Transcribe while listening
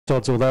best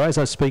odds, although as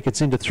I speak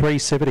it's into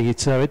 370.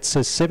 So it's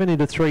a 7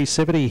 into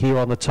 370 here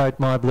on the tote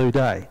My Blue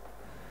Day.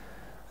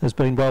 Has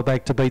been well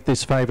back to beat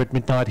this favourite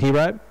Midnight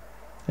Hero.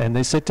 And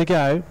they're set to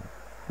go.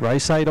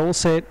 Race 8 all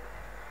set.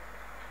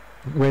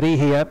 Ready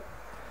here.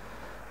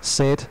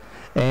 Set.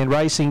 And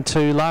racing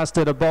 2, last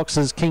out of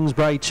boxes,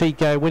 Kingsbury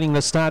Chico winning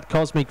the start.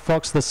 Cosmic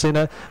Fox the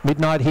centre.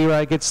 Midnight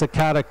Hero gets the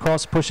card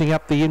across, pushing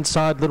up the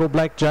inside. Little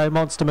Black Joe,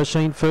 Monster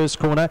Machine first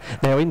corner.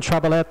 Now in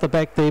trouble out the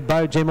back there.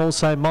 Bo Gem,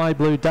 also My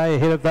Blue Day.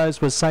 Ahead of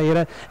those was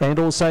Sayeda and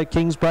also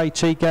Kingsbury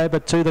Chico,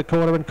 but to the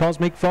corner, and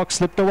Cosmic Fox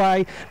slipped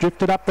away.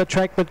 Drifted up the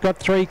track but got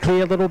 3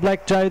 clear. Little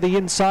Black Joe the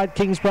inside.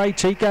 Kingsbury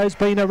Chico's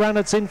been a run.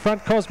 It's in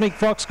front. Cosmic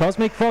Fox.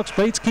 Cosmic Fox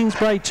beats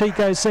Kingsbury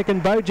Chico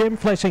second. Bo Gem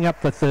flashing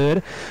up the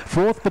third.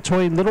 Fourth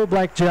between Little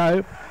Black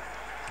Joe.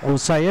 We'll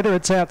say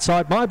it's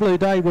outside. My Blue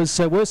Day was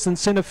worse than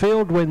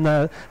Centrefield when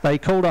they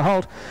called a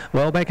halt.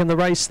 Well, back in the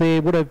race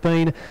there would have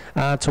been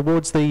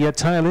towards the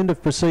tail end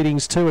of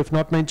proceedings too, if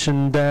not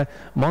mentioned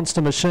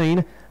Monster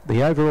Machine.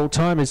 The overall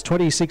time is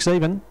 26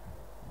 even.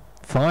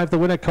 5 the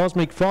winner,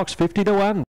 Cosmic Fox, 50 to 1.